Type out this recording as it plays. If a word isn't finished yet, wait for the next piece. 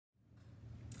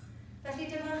Felly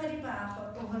dyma chydig bach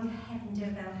o fy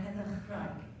nghefndir fel heddwch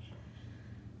Cymraeg.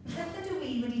 Beth ydw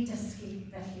i wedi dysgu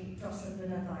felly dros y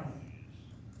blynyddoedd?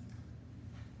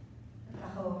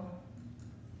 Bach o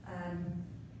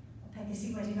pethau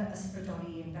sydd wedi fy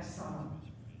ysbrydoli yn bersonol.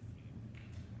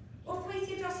 Wrth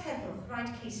weithio dros heddwch, rhaid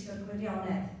ceisio'r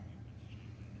gwirionedd.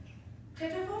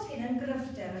 Credaf fod hyn yn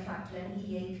gryfder y rhaglen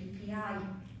EAPPI,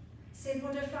 sef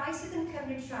bod y rhai sydd yn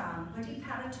cymryd rhan wedi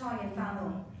paratoi yn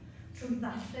fanwl trwy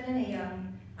ddallen yn eang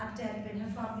a derbyn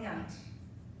hyfforddiant.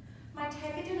 Mae'n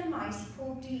hefyd yn y maes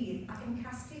pob dydd ac yn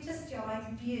casglu tystiolaeth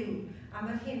fyw am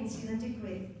yr hyn sydd yn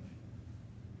digwydd.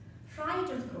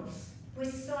 Rhaid wrth gwrs,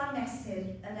 bwyso a mesur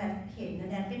hyn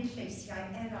yn erbyn lleisiau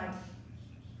eraill.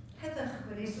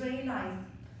 Heddwchwyr Israelaidd,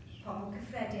 pobl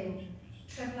cyffredin,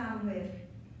 treflanwyr,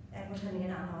 bod hynny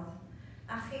yn anodd,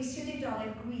 a cheisio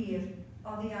didoleg gwir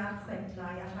oddi ar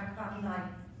chwedlau a rhagfarnau.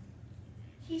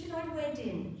 Hyd yn oed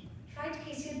wedyn, rhaid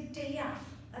ceisio deall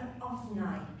yr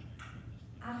ofnau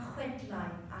a'r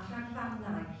chwedlau a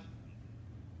rhagfarnau.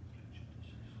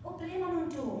 O ble maen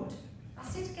nhw'n dod, a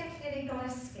sut gellir ei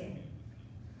golesgyn?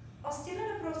 Os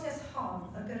dilyn y broses hon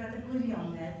o gyrraedd y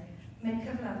gwirionedd mewn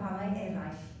cyflafannau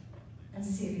eraill, yn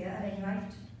Syria er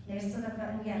enghraifft, neu'r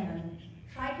sefyllfa yn Yemen,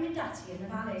 rhaid mynd ati yn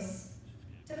ofalus.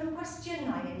 Dilyn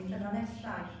cwestiynau ein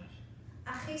ffynonellau,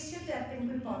 a cheisio derbyn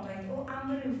gwybodaeth o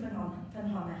amryw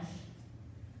ffynhonell.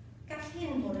 Gall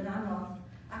hyn fod yn anodd,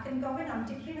 ac yn gofyn am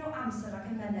dipyn o amser ac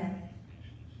ymynedd.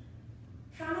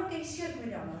 Rhan o geisio'r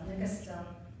gwirionedd yn ogystal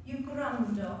yw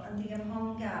gwrando yn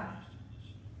ddiymhongaf.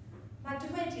 Mae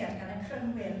dywediad gan y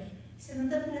crynwyr sydd yn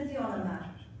ddefnyddiol yma.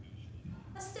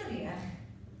 Ystyriech,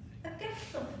 y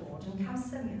gellwch fod yn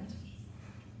camsyniad.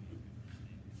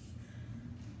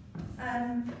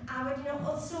 A wedyn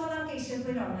wrth sôn am geisio'r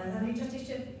gwirionedd, o'n i jyst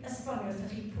eisiau esbonio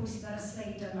wrth chi pwy sydd ar y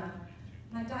sleid yma.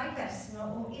 Mae dau berson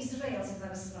o Israel sydd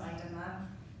ar y sleid yma.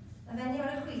 Y fenyw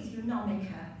ar y chwith yw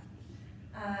Nomica.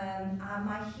 A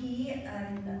mae hi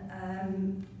yn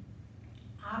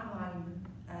arwain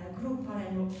grŵp o'r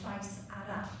enw Llais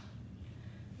Arall.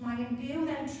 Mae'n byw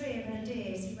mewn tref yn y de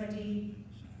sydd wedi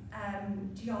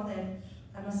dioddef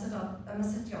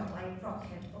ymysyddiadau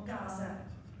roced o Gaza.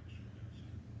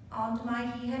 Ond mae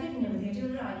hi hefyd yn newyddiad i'w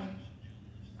wraig.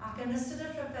 Ac yn ystod y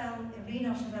rhyfel, yr un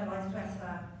o'r rhyfeloedd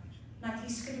diwetha, wnaeth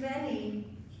hi sgrifennu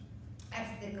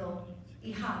erthygl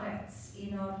i Harries,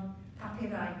 un o'r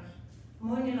papurau,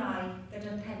 mwy neu lai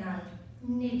gyda'r pennawd,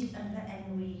 nid yn fy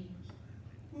enwi.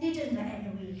 Nid yn fy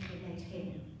enwi i chi wneud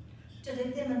hyn.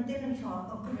 Dydyn ddim yn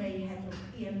ffordd o greu heddwch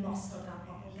i ymosod ar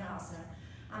bobl Gaza.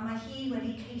 A mae hi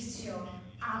wedi ceisio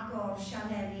agor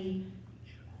sianeli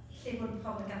lle bod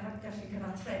pobl yn gallu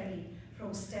cyfathrebu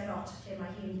rhwng Sterot lle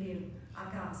mae hi'n byw a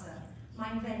Gaza.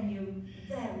 Mae'n fenyw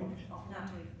ddewr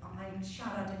ofnadwy, ond mae'n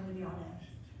siarad y gwirionedd.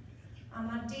 A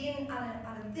mae dyn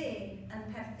ar y dde yn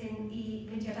perthyn i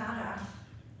mudiad arall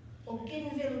o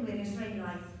gynfilwyr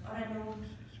Israelaidd o'r enw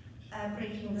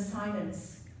Breaking the Silence.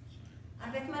 A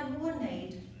beth maen nhw'n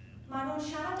wneud, maen nhw'n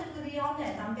siarad y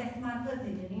gwirionedd am beth mae'r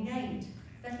fyddin yn ei wneud.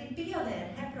 Felly buodd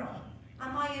e'n Hebron,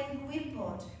 a mae e'n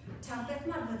gwybod taw beth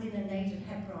mae'r fyddin yn wneud yn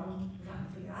Hebron rhan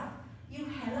fwyaf yw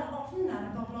hela ofn ar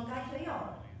y boblogaeth leol.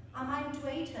 A mae'n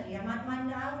dweud hynny, a mae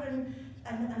nawr yn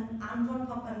anfon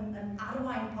pobl, yn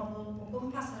arwain pobl o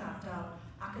gwmpas yr ardal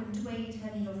ac yn dweud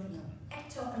hynny wrth nhw.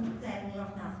 Eto yn ddewr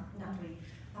ofnadwy,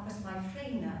 achos mae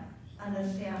Rheina yn y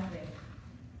lleafrif.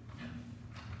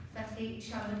 Felly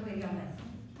siarad y gwirionedd.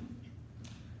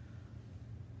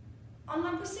 Ond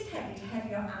mae'n bwysig hefyd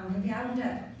herio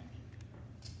anghyfiawnder.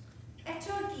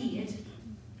 Eto o gyd,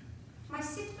 mae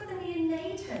sut byddwn ni'n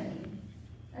wneud hynny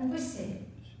yn bwysig.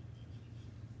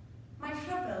 Mae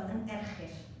rhyfel yn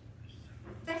erchyll.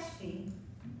 Felly,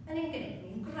 yn ein gwneud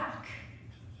ni'n grac.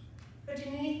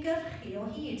 Rydyn ni'n gyrchu o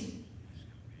hyd.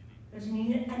 Rydyn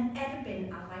ni'n yn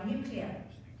erbyn arfau niwclear.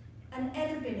 Yn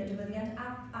erbyn y dywyddiad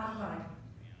arfau.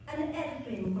 Yn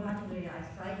erbyn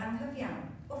gwladwriaethau anghyfiawn.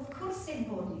 Wrth cwrs ein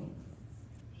bod ni.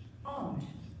 Ond,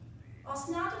 os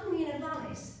nad ydyn ni'n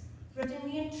ofalus, rydyn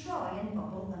ni'n troi yn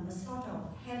bobl ymysodol,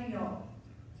 heriol.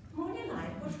 Mwy neu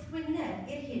lai gwrthwyneb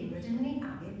i'r hyn rydyn ni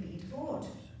am i'r byd fod.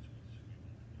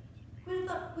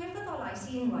 Gwirfoddolais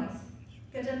unwaith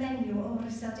gyda menyw o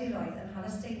riseldiroedd yn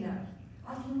Palestina.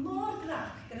 Oedd mor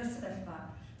grac gyda sefyllfa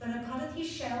fydd y cododd hi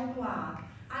siel gwag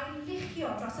a'i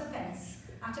luchio dros y ffens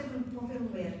at y grŵp o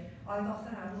filwyr oedd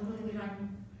ochr ar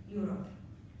ddwyrain Ewrop.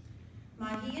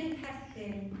 Mae hi yn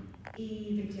perthyn i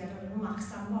fudiad o'r enw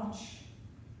Max and Watch.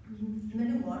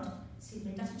 Menywod sy'n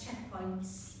mynd at y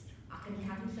checkpoints ac yn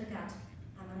cadw llygad.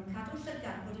 A maen nhw'n cadw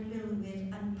llygad bod y milwyr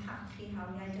yn parchu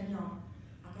hawliau dynol.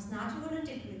 Ac os nad yw hwn yn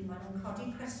digwydd, maen nhw'n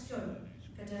codi cwestiwn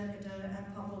gyda'r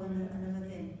pobl yn y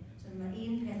fyddin. So mae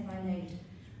un peth mae'n wneud.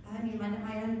 A hynny,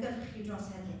 mae'n ymgyrchu dros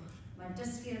Heddwch. Mae'n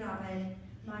dysgu'r abed,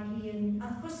 mae hi'n... A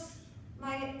wrth gwrs,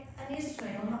 mae yn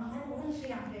Israel, mae hwn yn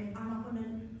lleiafrif, a mae hwn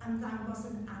yn ymddangos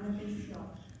yn anobeithiol.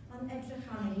 Mae'n edrych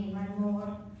arni hi, mae'n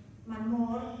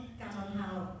mor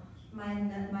gadarnhaol. Mae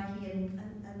hi yn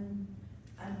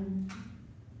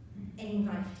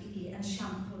enghraifft i fi, yn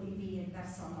siampl i fi yn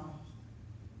bersonol.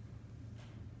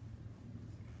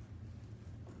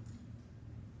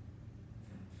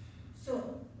 So,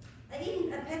 y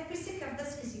peth pwysicaf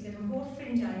ddysgu sydd gyda'n holl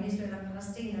ffrindiau yn Israel a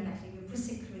Palestina felly yw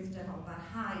pwysigrwydd dyfal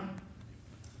barhau.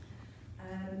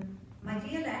 Mae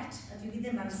Violet, a dwi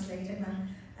ddim ar y sleid yma,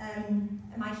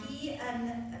 mae hi yn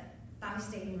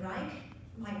Palestinian Wraig,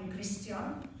 mae'n Gristion,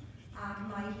 ac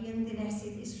mae hi yn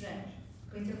ddinesydd Israel.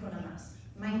 Gweithiwch hwnna mas.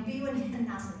 Mae'n byw yn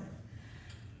Nazareth.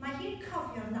 Mae hi'n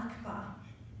cofio'r Nakba,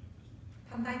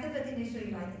 pan daeth y fyddin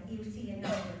Israelaidd i'w thi yn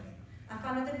Nazareth, a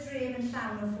pan oedd y dref yn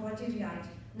llawn o ffoaduriaid,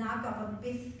 na gofod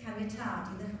byth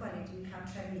caniatad i ddychwelyd i'w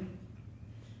cartrefi.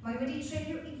 Mae wedi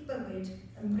treulio i bywyd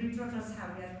yn brwydro dros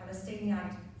hawliau'r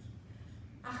Palestiniaid,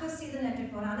 achos sydd yn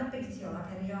edrych mor anobeithiol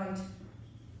ac erioed.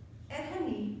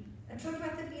 Hynny, y tro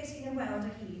diwethaf bues i'n ymweld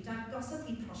â hi, dangosodd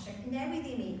hi prosiect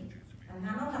newydd i mi, yng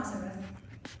nghanol Nazareth,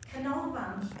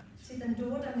 canolfan sydd yn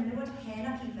dod â menywod hen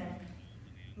ac ifanc,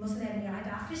 Moslemiaid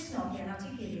a Christnogion at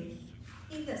ei gilydd,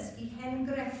 i ddysgu hen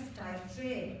grefftau'r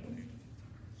dre.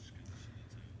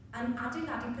 Yn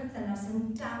adeiladu perthynas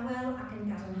yn dawel ac yn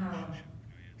gadarnhaol.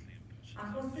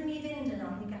 Ac wrth i mi fynd yno,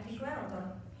 ni gallu gweld o'r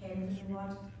hen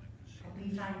menywod, pobl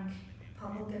ifanc,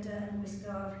 pobl gyda yn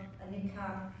gwisgo'r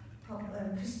niqab,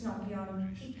 Christnogion,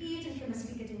 i gyd yn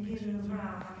cymysgu gyda'n gilydd yn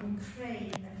braf ac yn creu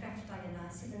y crefftau yna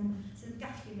sydd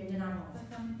gallu mynd yn anodd.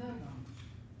 Beth am ddewon?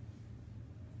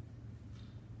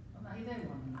 Na i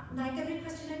ddewon? Na i gymryd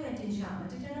cwestiynau wedyn, Sian,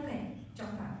 ydych chi'n oce?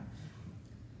 Diolch fawr.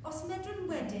 Os medrwn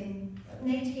wedyn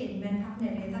wneud hyn mewn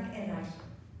partneriaeth ac eraill,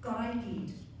 gorau gyd.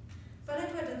 Fel y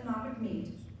dwedodd Margaret Mead,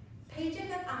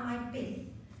 peidiwch ag amau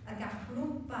byth a gall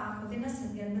grŵp bach o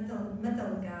ddinasyddion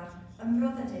meddylgar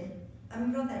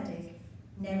ymroddedig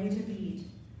newid y byd.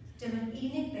 Dyma'r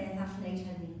unig beth all wneud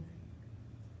hynny.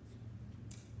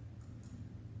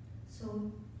 So,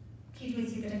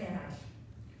 cydweithio gyda'r eraill.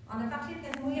 Ond efallai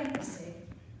peth mwyaf bwysig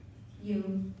yw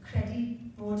credu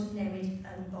bod newid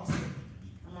yn bosib.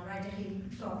 A mae'n rhaid i chi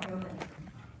gofio hynny.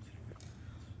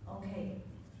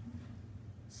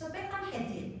 So beth am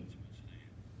heddiw?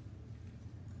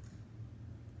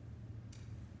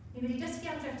 Ni wedi dysgu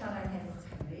am dreftarau Heddwch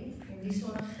Cymru. Ni wedi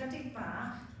sôn ychydig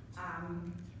bach am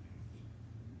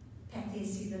pethau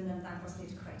sydd yn ymddangos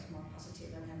nid cweit mor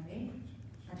positif yng Nghymru.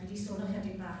 A dwi wedi sôn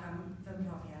ychydig bach am fy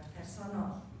mhrofiad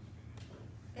personol.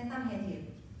 Beth am heddiw?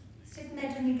 Sut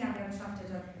medrwn ni gario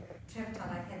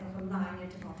treftarau Heddwch ymlaen i'r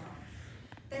dyfodol?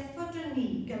 Beth fodrwn ni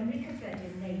Gymru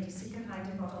cyffredin wneud i sicrhau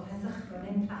dyfodol heddychwyr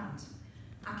ein plant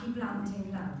ac i blant ein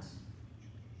plant?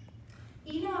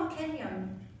 Un o amcenion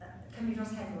Cymru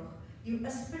dros Heddwch yw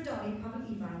ysbrydoli pobl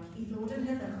ifanc i ddod yn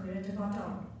heddychwyr y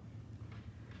dyfodol.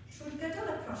 Trwy gydol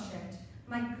y prosiect,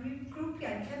 mae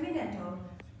grwpiau cymunedol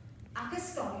ac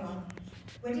ysgolion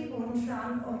wedi bod yn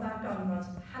rhan o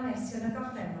ddargonfod hanesion y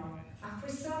gorffennol a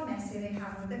phwyso mesur eu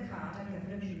harwydd y cad ar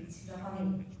gyfer y byd sydd ohoni.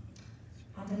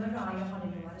 A dyma rai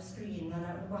ohonyn nhw ar y sgrin,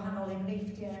 yna gwahanol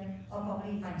enghreifftiau o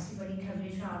bobl ifanc sydd wedi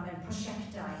cymryd rhan mewn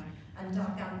prosiectau yn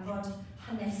darganfod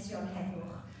hanesion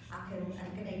heddwch ac yn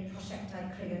gwneud prosiectau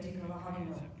creadigol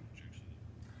ohonyn nhw.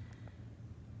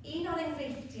 Un o'r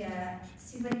enghreifftiau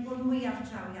sydd wedi bod mwyaf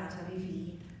trawiadol i fi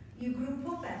yw grŵp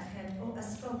o ferched o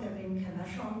ysgol gyfun Cymer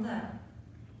Rhondda.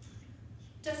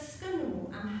 Dysgu nhw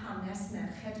am hanes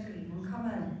merched Greenham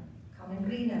Common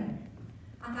Greenham,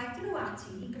 ac aethon nhw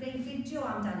ati i greu fideo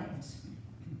amdanynt.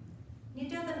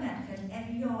 Nid oedd y merched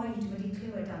erioed wedi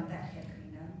clywed am ferched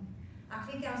Greenham, ac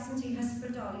fe gawsant i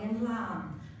hysbrydoli yn lan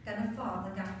gan y ffordd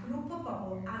y gall grŵp o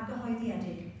bobl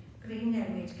argyhoeddiedig greu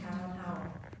newid cadarnhaol.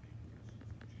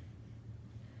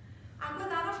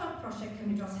 Agwedd arall o'r prosiect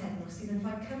Cymru dros Heddwch sydd yn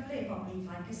rhoi cyfle i bobl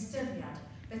ifanc ystyried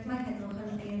beth mae Heddwch yn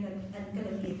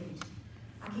golygu iddynt,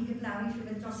 ac i gyflawni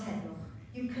rhywbeth dros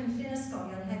Heddwch yw cynllun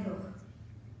ysgolion Heddwch.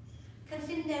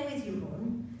 Cynllun newydd yw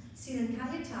hwn, sydd yn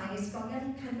caniatáu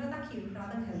ysgolion cynradd ac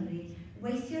uwchradd yng Nghymru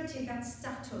weithio tuag at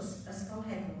statws ysgol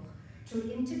Heddwch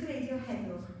trwy integreiddio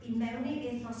Heddwch i mewn i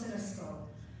ethos yr ysgol,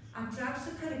 a draws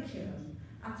y cwricwlwm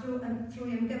a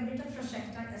trwy ymgymryd y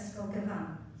phrosiectau ysgol gyfan.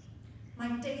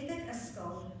 Mae 12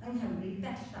 ysgol yng Nghymru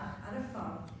bellach ar y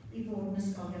ffordd i fod yn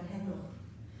ysgolion Heddwch.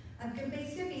 A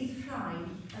gobeithio bydd y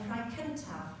rhai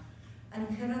cyntaf yn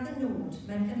cyrraedd y nod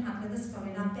mewn cynhadledd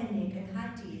ysgolion arbennig yng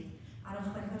Nghaerdydd ar y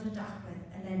 6 o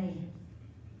Dachwedd eleni.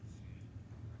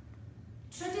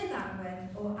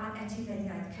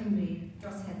 etifeddiaeth Cymru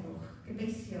dros heddwch,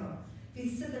 gobeithio,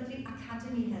 fydd sefydlu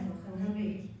Academi Heddwch yng Nghymru.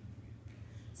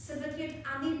 Sefydliad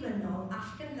annibynnol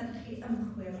all gynhyrchu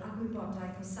ymchwil a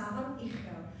gwybodaeth o safon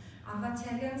uchel a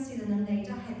faterion sydd yn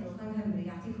ymwneud â heddwch yng Nghymru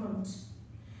at ei hwnt,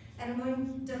 mwyn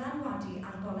dylanwadu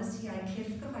ar bolisïau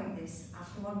cyrff gyhoeddus a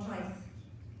llywodraeth.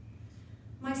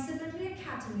 Mae sefydlu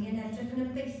Academi yn edrych yn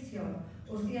obeithiol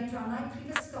wrth i adrannau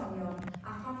prifysgolion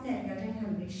a phartneriad yng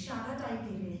Nghymru siarad â'i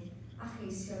gilydd a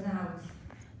cheisio nawdd.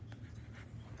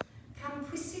 Cam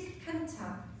pwysig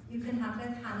cyntaf yw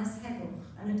cynhadledd hanes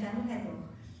heddwch yn y denw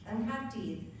heddwch yng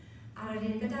Nghaerdydd ar yr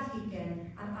 11 a'r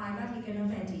 2 o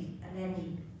Fedi eleni.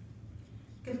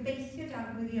 Gobeithio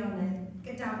da'r gwirionedd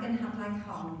gyda'r genhadlaeth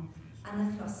hon yn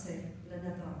y chlosur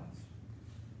blynyddol.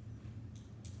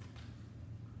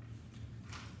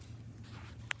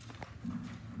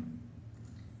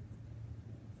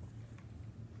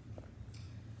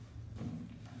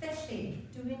 Felly,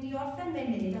 dwi'n mynd i orffen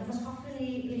mewn munud, achos hoffwn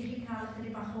i chi cael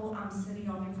ychydig bach o amser i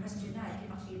ofyn cwestiynau, chi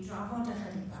falle drafod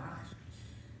ychydig bach.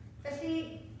 Felly,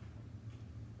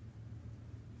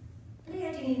 ble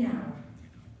ydyn ni nawr?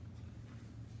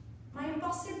 Mae'n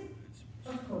bosib,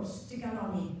 wrth gwrs,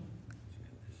 digaloni.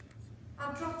 A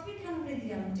drothwy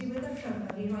canfyddion diwedd y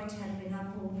rhyfel i roi terbyn ar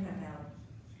bob rhyfel.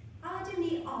 A ydym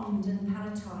ni ond yn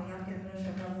paratoi ar gyfer y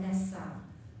rhyfel nesaf,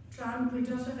 tra'n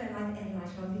bwydo rhyfelau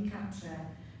eraill o ddicartre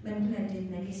mewn gwledydd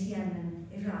megis Yemen,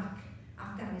 Iraq,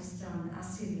 Afghanistan a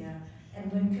Syria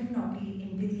mwyn cefnogi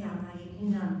ein buddiannau ein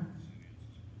hunan.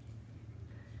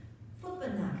 Fodd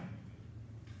bynnag,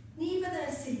 ni fydde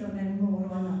sydd mewn môr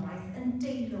o anabaeth yn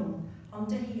deilwng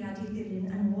ond dyhiad i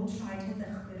ddilyn yn ôl traed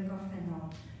heddychwyr y gorffennol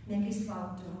megis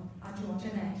Waldo a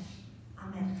George Enell a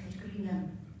Merched Greenham.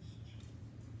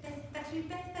 Felly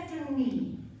beth fedrwn ni,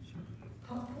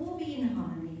 pob un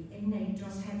ohono ni, ei wneud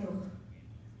dros heddwch?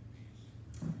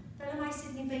 Fel y mae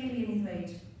Sydney Bailey yn ei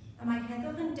ddweud, y mae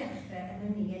heddwch yn dechrau yn y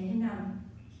ni ein hunan,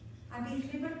 a bydd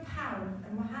rhywbeth pawb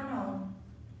yn wahanol.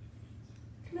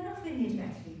 Cymryd funud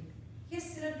felly,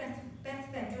 ystyr beth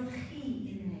fedrwch chi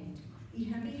i wneud i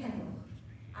hybu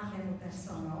heddwch a heddwch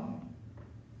bersonol,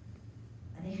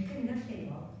 yn eich cyngor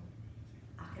lleol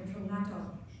ac yn rhwngwladol.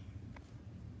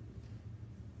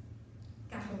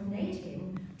 Gallwch wneud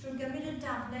hyn drwy gymryd y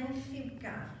daflen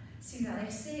lliwgar sydd ar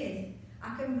eich sedd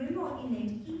ac ymrwymo i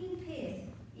wneud un peth,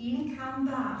 un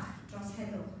cam bach dros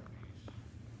heddwch.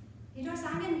 Nid oes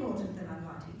angen bod yn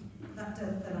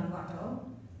ddylanwadol,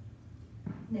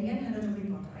 neu yn hynod o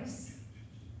wybodaeth,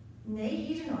 neu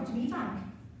hyd yn oed yn ifanc.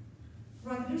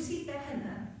 Roedd Lucy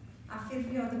Behenna a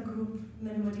ffurfiodd y grŵp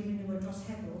menywod i fenywod dros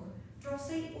heddwch dros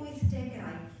ei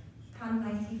 80au pan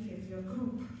wnaeth hi ffurfio'r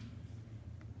grŵp.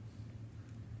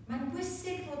 Mae'n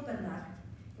bwysig fod bynnag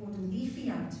bod yn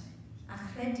ddiffiant a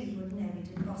chredu bod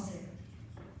newid yn bosib.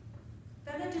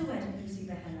 Fel y dywed Lucy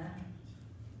Behenna,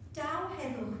 daw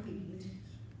heddwch byd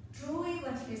drwy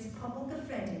werthus pobl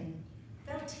gyffredin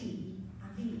fel ti a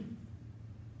fi.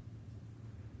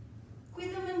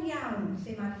 Gwyddom yn iawn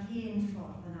lle mae'r hen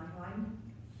ffordd yn arwain.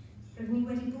 Rydyn ni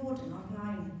wedi bod yn o'r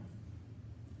blaen.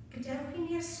 Gadewch i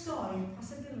ni ysgoi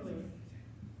posibilwydd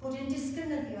bod yn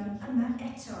disgynyddion yma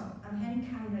eto ym mhen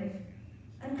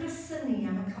canrif yn grysynu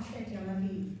am y colledion y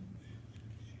fi.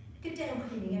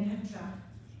 Gadewch i ni yn hytrach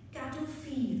gadw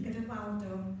ffydd gyda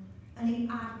Waldo yn ei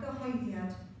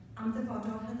argyhoeddiad am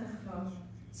ddyfodol heddychlol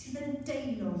sydd yn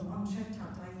deilwng o'n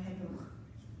treftadaeth heddwch.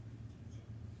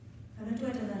 Fel y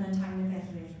dwedodd yn y taim y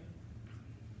feddwyr,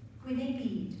 gwyneu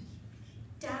byd,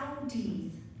 daw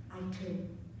dydd a'i clyw,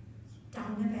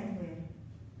 dawn y feddwyr,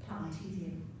 plant i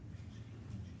ddim.